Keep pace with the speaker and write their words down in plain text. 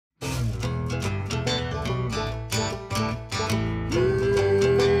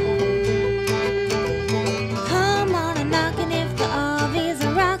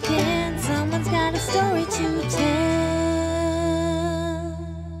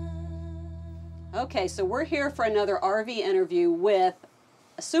Okay, so we're here for another RV interview with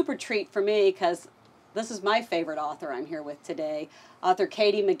a super treat for me because this is my favorite author I'm here with today, author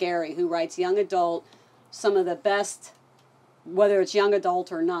Katie McGarry, who writes young adult, some of the best, whether it's young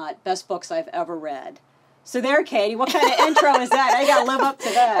adult or not, best books I've ever read. So there, Katie, what kind of intro is that? I got to live up to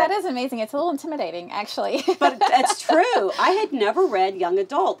that. That is amazing. It's a little intimidating, actually. But it's true. I had never read young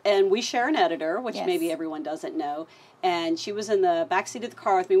adult, and we share an editor, which Yes. maybe everyone doesn't know. And she was in the backseat of the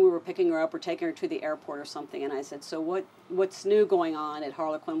car with me. We were picking her up or taking her to the airport or something. And I said, so what's new going on at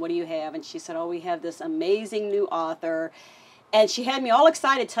Harlequin? What do you have? And she said, oh, we have this amazing new author. And she had me all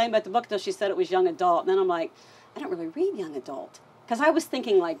excited telling me about the book until she said it was young adult. And then I'm like, I don't really read young adult. Because I was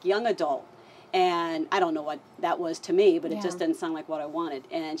thinking like young adult. And I don't know what that was to me, but it just didn't sound like what I wanted.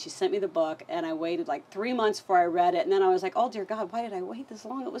 And she sent me the book, and I waited like 3 months before I read it. And then I was like, oh, dear God, why did I wait this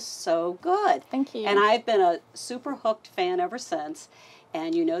long? It was so good. Thank you. And I've been a super hooked fan ever since.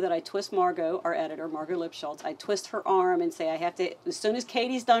 And you know that I twist Margot, our editor, Margot Lipschultz, I twist her arm and say I have to, as soon as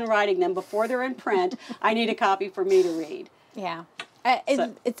Katie's done writing them, before they're in print, I need a copy for me to read. Yeah. I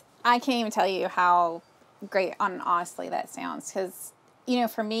can't even tell you how great and honestly that sounds, because you know,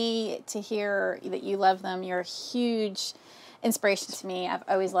 for me to hear that you love them, you're a huge inspiration to me. I've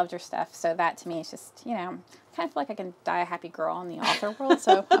always loved your stuff. So that to me is just, you know, kind of feel like I can die a happy girl in the author world.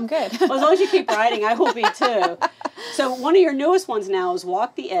 So I'm good. Well, as long as you keep writing, I will be too. So one of your newest ones now is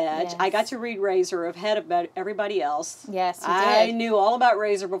Walk the Edge. Yes. I got to read Razor ahead of everybody else. Yes, you did. I knew all about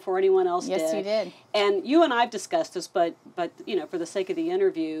Razor before anyone else did. Yes, you did. And you and I have discussed this, but you know, for the sake of the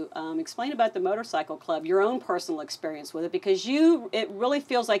interview, explain about the motorcycle club, your own personal experience with it, because it really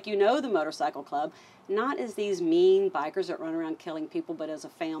feels like you know the motorcycle club, not as these mean bikers that run around killing people, but as a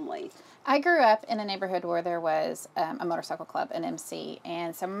family. I grew up in a neighborhood where there was a motorcycle club, an MC,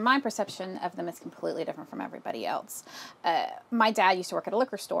 and so my perception of them is completely different from everybody else. My dad used to work at a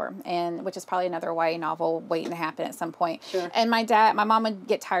liquor store, and which is probably another YA novel waiting to happen at some point. Sure. And my mom would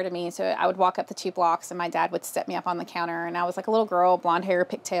get tired of me, so I would walk up the 2 blocks, and my dad would set me up on the counter, and I was like a little girl, blonde hair,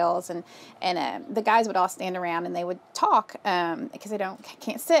 pigtails, and the guys would all stand around and they would talk because they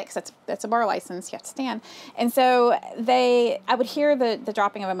can't sit because that's a bar license, you have to stand. And so I would hear the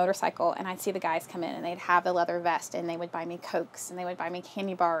dropping of a motorcycle, and I'd see the guys come in, and they'd have the leather vest, and they would buy me Cokes, and they would buy me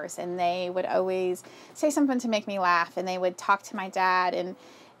candy bars, and they would always say something to make me laugh, and they would talk to my dad, and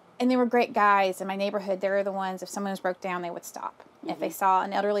they were great guys. In my neighborhood, they were the ones, if someone was broke down, they would stop. Mm-hmm. If they saw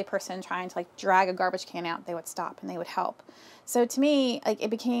an elderly person trying to like drag a garbage can out, they would stop and they would help. So to me, like, it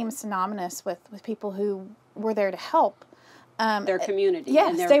became synonymous with people who were there to help. Their community.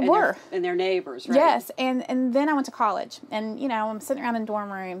 Yes, they were. And their neighbors, right? Yes, and then I went to college, and, you know, I'm sitting around in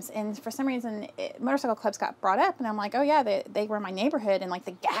dorm rooms, and for some reason, motorcycle clubs got brought up, and I'm like, oh, yeah, they were in my neighborhood, and, like,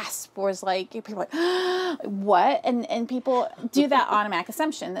 the gasp was, like, people were like, what? And people do that automatic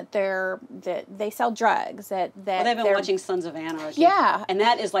assumption that they sell drugs, well, they've been watching Sons of Anarchy. Yeah. And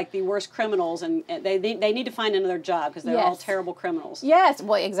that is, like, the worst criminals, and they need to find another job, because they're all terrible criminals. Yes,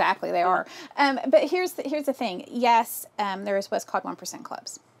 well, exactly, they are. But here's the thing. Yes, there's what's called 1%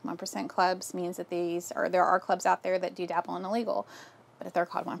 clubs. 1% clubs means that there are clubs out there that do dabble in illegal, but they're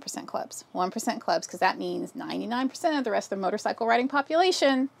called 1% clubs. 1% clubs, because that means 99% of the rest of the motorcycle riding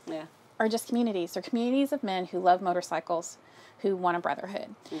population are just communities. They're communities of men who love motorcycles, who want a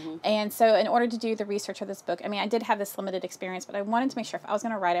brotherhood. Mm-hmm. And so in order to do the research of this book, I mean, I did have this limited experience, but I wanted to make sure if I was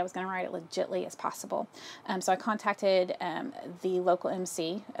going to write it legitly as possible. So I contacted the local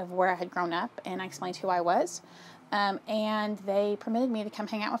MC of where I had grown up, and I explained who I was. And they permitted me to come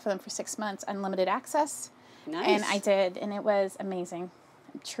hang out with them for 6 months, unlimited access. Nice. And I did, and it was amazing,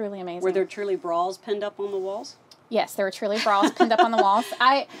 truly amazing. Were there truly brawls pinned up on the walls? Yes, there were truly brawls pinned up on the walls.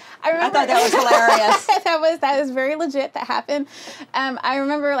 I remember. I thought that was hilarious. that was very legit. That happened. I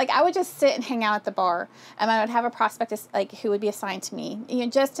remember, like, I would just sit and hang out at the bar, and I would have a prospect like who would be assigned to me, you know,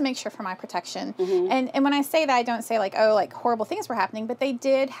 just to make sure for my protection. Mm-hmm. And when I say that, I don't say like, oh, like horrible things were happening, but they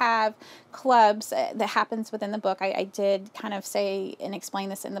did have clubs that happens within the book. I did kind of say and explain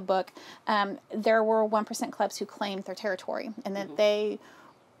this in the book. There were 1% clubs who claimed their territory, and that they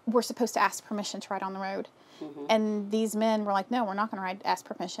were supposed to ask permission to ride on the road. Mm-hmm. And these men were like, no, we're not going to ask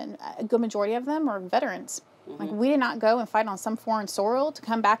permission. A good majority of them are veterans. Mm-hmm. Like, we did not go and fight on some foreign soil to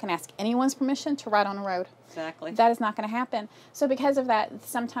come back and ask anyone's permission to ride on the road. Exactly. That is not going to happen. So because of that,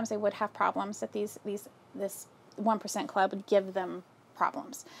 sometimes they would have problems that this 1% club would give them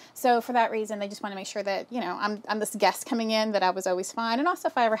problems. So for that reason, they just want to make sure that, you know, I'm this guest coming in, that I was always fine. And also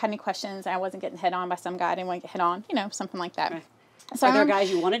if I ever had any questions, I wasn't getting hit on by some guy I didn't want to get hit on, you know, something like that. Right. So are there guys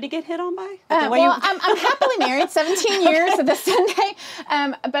you wanted to get hit on by? Well, I'm happily married, 17 years this Sunday,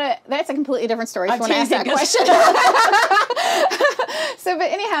 but that's a completely different story if you want to ask that question. So,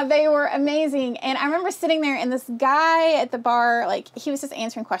 but anyhow, they were amazing. And I remember sitting there and this guy at the bar, like, he was just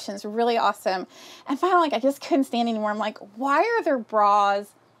answering questions, really awesome. And finally, like, I just couldn't stand anymore. I'm like, why are there bras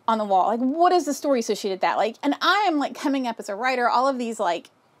on the wall? Like, what is the story associated with that? Like, and I am, like, coming up as a writer, all of these, like,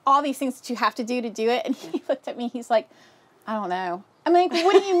 all these things that you have to do it. And he looked at me, he's like, I don't know. I'm like,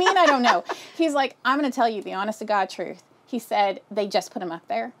 what do you mean I don't know? He's like, I'm going to tell you the honest to God truth. He said, they just put him up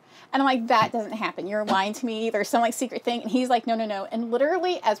there. And I'm like, that doesn't happen. You're lying to me. There's some like secret thing. And he's like, no. And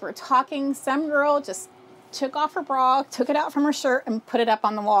literally as we're talking, some girl just took off her bra, took it out from her shirt and put it up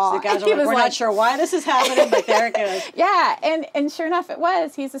on the wall. So the guys are like, we're not sure why this is happening, but there it goes. Yeah. And sure enough, it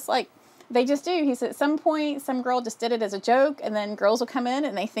was. He's just like, they just do. He said at some point, some girl just did it as a joke, and then girls will come in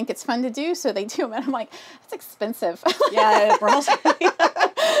and they think it's fun to do, so they do them. And I'm like, it's expensive. Yeah, girls.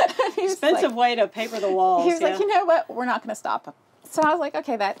 Expensive way to paper the walls. He was like, you know what? We're not going to stop. So I was like,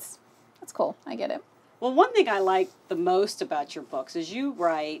 okay, that's cool. I get it. Well, one thing I like the most about your books is you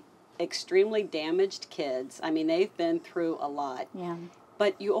write extremely damaged kids. I mean, they've been through a lot. Yeah.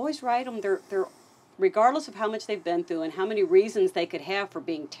 But you always write them, they're regardless of how much they've been through and how many reasons they could have for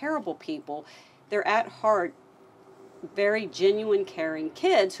being terrible people, they're at heart very genuine, caring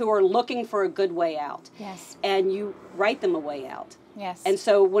kids who are looking for a good way out. Yes. And you write them a way out. Yes. And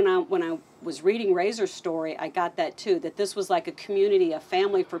so when I was reading Razor's story, I got that too, that this was like a community, a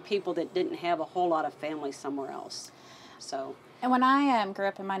family for people that didn't have a whole lot of family somewhere else. So. And when I grew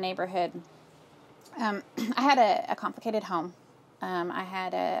up in my neighborhood, I had a complicated home. I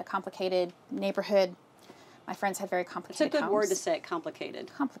had a complicated neighborhood. My friends had very complicated It's a good homes. word to say, complicated.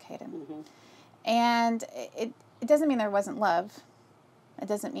 Complicated. Mm-hmm. And it doesn't mean there wasn't love. It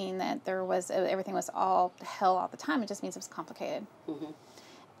doesn't mean that everything was all hell all the time. It just means it was complicated. Mm-hmm.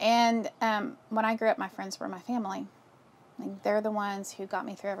 And when I grew up, my friends were my family. Like, they're the ones who got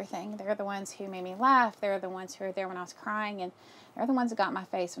me through everything. They're the ones who made me laugh. They're the ones who were there when I was crying. And they're the ones who got in my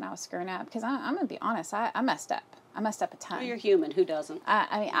face when I was screwing up. Because I'm going to be honest, I messed up. I messed up a ton. Well, you're human. Who doesn't?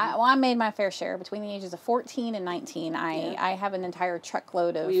 I made my fair share. Between the ages of 14 and 19, I have an entire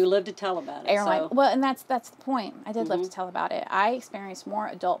truckload of... Well, you live to tell about it. So. Well, and that's the point. I did live to tell about it. I experienced more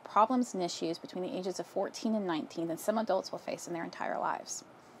adult problems and issues between the ages of 14 and 19 than some adults will face in their entire lives.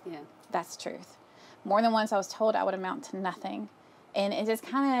 Yeah. That's the truth. More than once I was told I would amount to nothing. And it just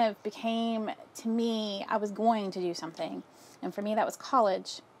kind of became, to me, I was going to do something. And for me, that was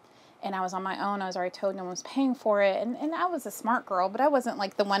college. And I was on my own. I was already told no one was paying for it. And I was a smart girl, but I wasn't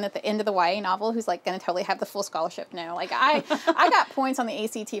like the one at the end of the YA novel who's like going to totally have the full scholarship. No, like I got points on the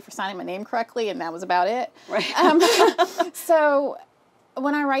ACT for signing my name correctly, and that was about it. Right. So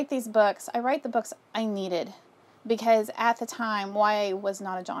when I write these books, I write the books I needed because at the time, YA was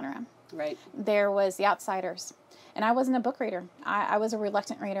not a genre. Right. There was The Outsiders. And I wasn't a book reader. I was a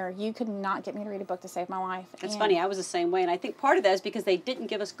reluctant reader. You could not get me to read a book to save my life. It's funny. I was the same way. And I think part of that is because they didn't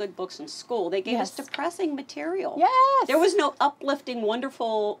give us good books in school. They gave us depressing material. Yes. There was no uplifting,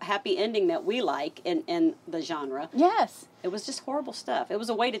 wonderful, happy ending that we like in the genre. Yes. It was just horrible stuff. It was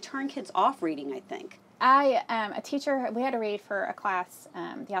a way to turn kids off reading, I think. A teacher, we had to read for a class,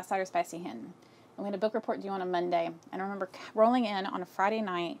 The Outsiders by C. Hinton. And we had a book report due on a Monday. And I remember rolling in on a Friday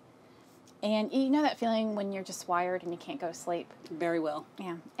night. And you know that feeling when you're just wired and you can't go to sleep? Very well.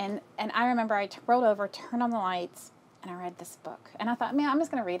 Yeah. And I remember I rolled over, turned on the lights, and I read this book. And I thought, man, I'm just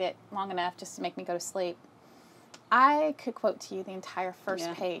going to read it long enough just to make me go to sleep. I could quote to you the entire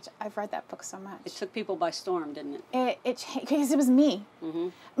first page. I've read that book so much. It took people by storm, didn't it? It changed, because it was me. Mm-hmm.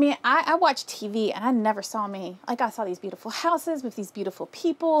 I mean, I watched TV, and I never saw me. Like, I saw these beautiful houses with these beautiful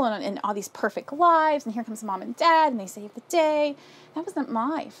people and all these perfect lives, and here comes mom and dad, and they save the day. That wasn't my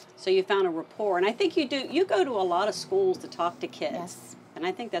life. So you found a rapport. And I think you do. You go to a lot of schools to talk to kids. Yes. And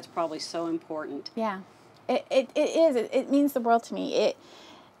I think that's probably so important. Yeah. It is. It means the world to me.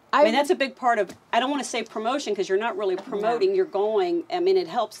 I mean, that's a big part of, I don't want to say promotion because you're not really promoting. No. You're going, I mean, it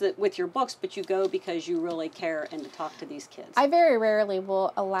helps that with your books, but you go because you really care and to talk to these kids. I very rarely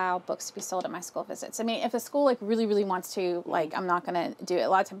will allow books to be sold at my school visits. I mean, if a school like really, really wants to, like, I'm not going to do it a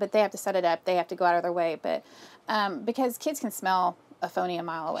lot of times, but they have to set it up. They have to go out of their way. But because kids can smell a phony a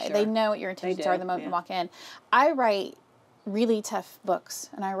mile away. Sure. They know what your intentions are the moment you walk in. I write really tough books,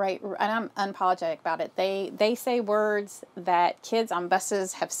 and I'm unapologetic about it. They say words that kids on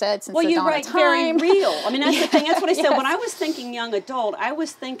buses have said since the dawn of time. Well, you write very real. I mean, that's the thing. That's what I said. When I was thinking young adult, I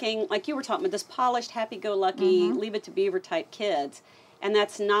was thinking, like you were talking about, this polished, happy-go-lucky, Leave It to Beaver type kids. And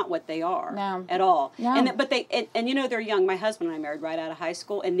that's not what they are at all. No. And you know, they're young. My husband and I married right out of high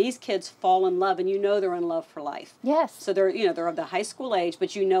school, and these kids fall in love, and you know they're in love for life. Yes. So they're of the high school age,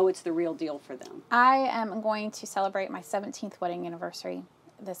 but you know it's the real deal for them. I am going to celebrate my 17th wedding anniversary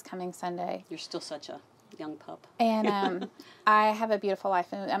this coming Sunday. You're still such a young pup. And I have a beautiful life.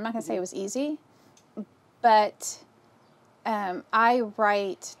 And I'm not going to say it was easy, but I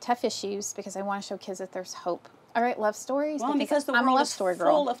write tough issues because I want to show kids that there's hope. I write love stories because the I'm a world love is story full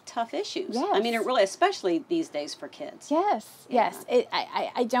girl. of tough issues. Yes. I mean, it really, especially these days for kids. Yes, Yeah. yes.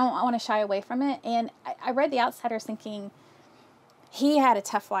 I don't want to shy away from it. And I read The Outsiders thinking he had a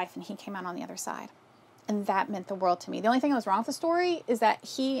tough life and he came out on the other side. And that meant the world to me. The only thing that was wrong with the story is that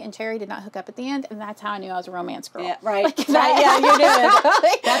he and Cherry did not hook up at the end, and that's how I knew I was a romance girl. Yeah, right. Like, Yeah, you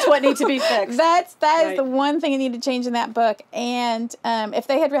did. That's what needs to be fixed. That Right. is the one thing I need to change in that book. And if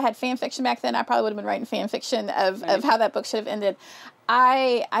they had had fan fiction back then, I probably would have been writing fan fiction of how that book should have ended.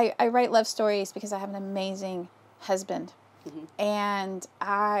 I write love stories because I have an amazing husband. And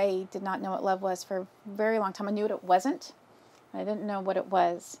I did not know what love was for a very long time. I knew what it wasn't. I didn't know what it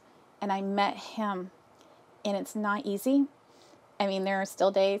was. And I met him. And it's not easy. I mean, there are still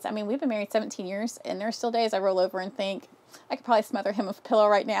days. I mean, we've been married 17 years, and there are still days I roll over and think, I could probably smother him with a pillow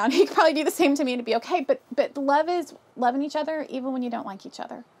right now, and he could probably do the same to me, and it'd be okay. But love is loving each other, even when you don't like each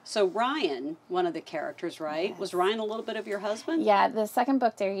other. So Ryan, one of the characters, right? Yes. Was Ryan a little bit of your husband? Yeah, the second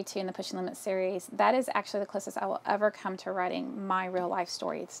book, Dare You To, in the Pushing Limits series, that is actually the closest I will ever come to writing my real life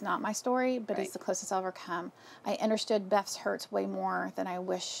story. It's not my story, but Right. it's the closest I'll ever come. I understood Beth's hurts way more than I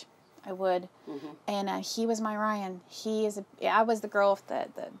wish I would. And he was my Ryan. I was the girl with the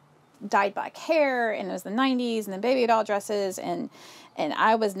dyed black hair, and it was the 90s, and the baby doll dresses, and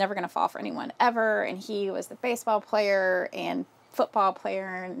I was never going to fall for anyone ever. And he was the baseball player and football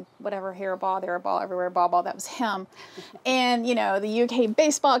player and whatever, here a ball, there a ball, everywhere ball, that was him. And, you know, the UK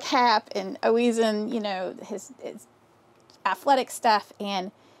baseball cap, and always in, you know, his athletic stuff,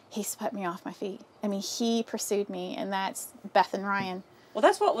 and he swept me off my feet. I mean, he pursued me, and that's Beth and Ryan. Well,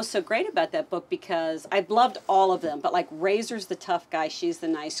 that's what was so great about that book, because I loved all of them. But like Razor's the tough guy, she's the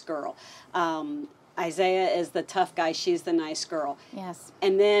nice girl. Isaiah is the tough guy, she's the nice girl. Yes.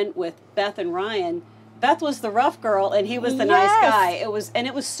 And then with Beth and Ryan, Beth was the rough girl and he was the nice guy. It was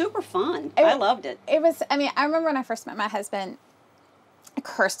super fun. I loved it. It was. I mean, I remember when I first met my husband, I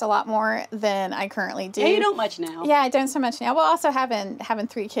cursed a lot more than I currently do. Yeah, you don't much now. Yeah, I don't so much now. Well, also having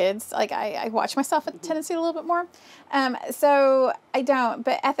 3 kids, like I watch myself a tendency a little bit more. So I don't.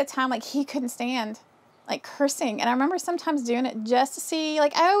 But at the time, like, he couldn't stand like cursing, and I remember sometimes doing it just to see.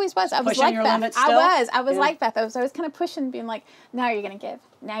 Like, I always was. I was Pushing like your Beth. limits still? I was like Beth. I was kind of pushing, being like, "Now you're gonna give.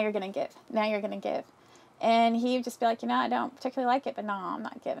 Now you're gonna give. Now you're gonna give." And he would just be like, I don't particularly like it, but no, I'm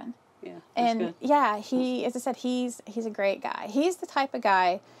not giving. Yeah, and good. yeah, he, as I said, he's a great guy. He's the type of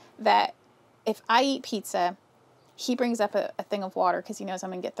guy that if I eat pizza, he brings up a thing of water because he knows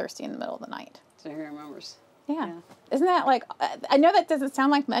I'm going to get thirsty in the middle of the night. So he remembers. Yeah. Isn't that like, I know that doesn't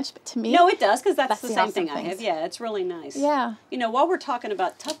sound like much, but to me. No, it does, because that's the the same awesome thing I things. have. Yeah, it's really nice. Yeah. You know, while we're talking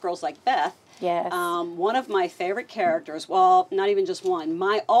about tough girls like Beth, Yes. one of my favorite characters, well, not even just one,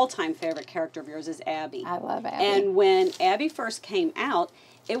 my all-time favorite character of yours is Abby. I love Abby. And when Abby first came out,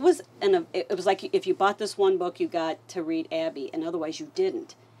 it was like if you bought this one book, you got to read Abby, and otherwise you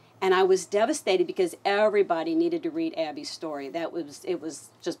didn't. And I was devastated because everybody needed to read Abby's story. It was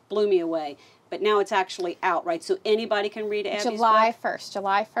just blew me away. But now it's actually out, right? So anybody can read Abby's July book? 1st.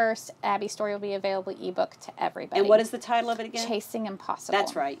 July 1st, Abby's story will be available ebook to everybody. And what is the title of it again? Chasing Impossible.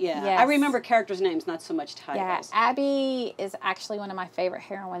 That's right, yeah. Yes. I remember characters' names, not so much Yeah, titles. Abby is actually one of my favorite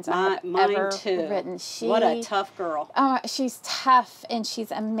heroines I have Mine ever too. written. What a tough girl. Oh, she's tough and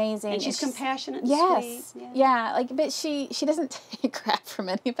she's amazing. And she's compassionate and yes, sweet. Yeah, like, but she doesn't take crap from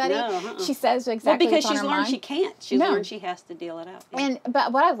anybody. No, She says exactly because what's on she's her learned mind. she can't. She's learned she has to deal it out. Yeah.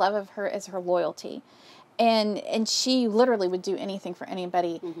 But what I love of her is her loyalty. And she literally would do anything for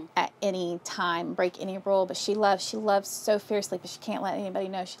anybody at any time, break any rule. But she loves so fiercely, but she can't let anybody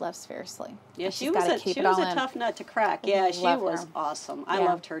know she loves fiercely. Yeah, Like, she she's was gotta a keep she it was all a in. tough nut to crack. Yeah, she Love was her. awesome. I Yeah.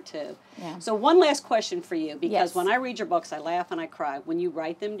 loved her too. Yeah. So one last question for you, because Yes. when I read your books, I laugh and I cry. When you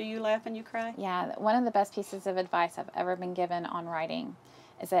write them, do you laugh and you cry? Yeah, one of the best pieces of advice I've ever been given on writing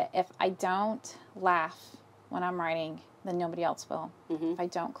is that if I don't laugh when I'm writing, then nobody else will. If I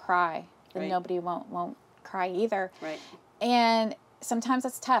don't cry, then Right. nobody won't cry either. Right. And sometimes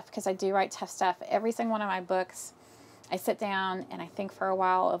it's tough because I do write tough stuff. Every single one of my books, I sit down and I think for a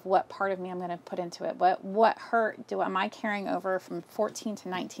while of what part of me I'm going to put into it. What hurt am I carrying over from 14 to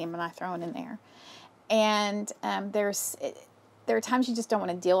 19 when I throw it in there? And there are times you just don't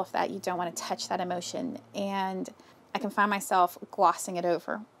want to deal with that. You don't want to touch that emotion. And I can find myself glossing it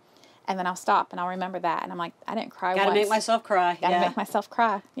over. And then I'll stop and I'll remember that. And I'm like, I didn't cry Gotta once. make myself cry. Gotta yeah. make myself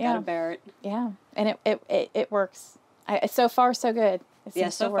cry. Yeah. Gotta bear it. Yeah. And it works. So far, so good. Yeah,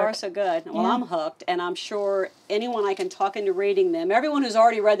 seems so to work. far so good. Well, Yeah. I'm hooked, and I'm sure anyone I can talk into reading them, everyone who's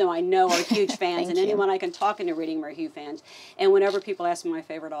already read them I know are huge fans, and you. anyone I can talk into reading them are huge fans. And whenever people ask me my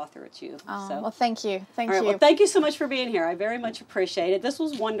favorite author, it's you. Oh, So. well, thank you. Thank All right, you. well, thank you so much for being here. I very much appreciate it. This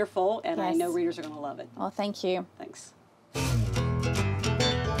was wonderful, and I Yes. know readers are going to love it. Well, thank you. Thanks.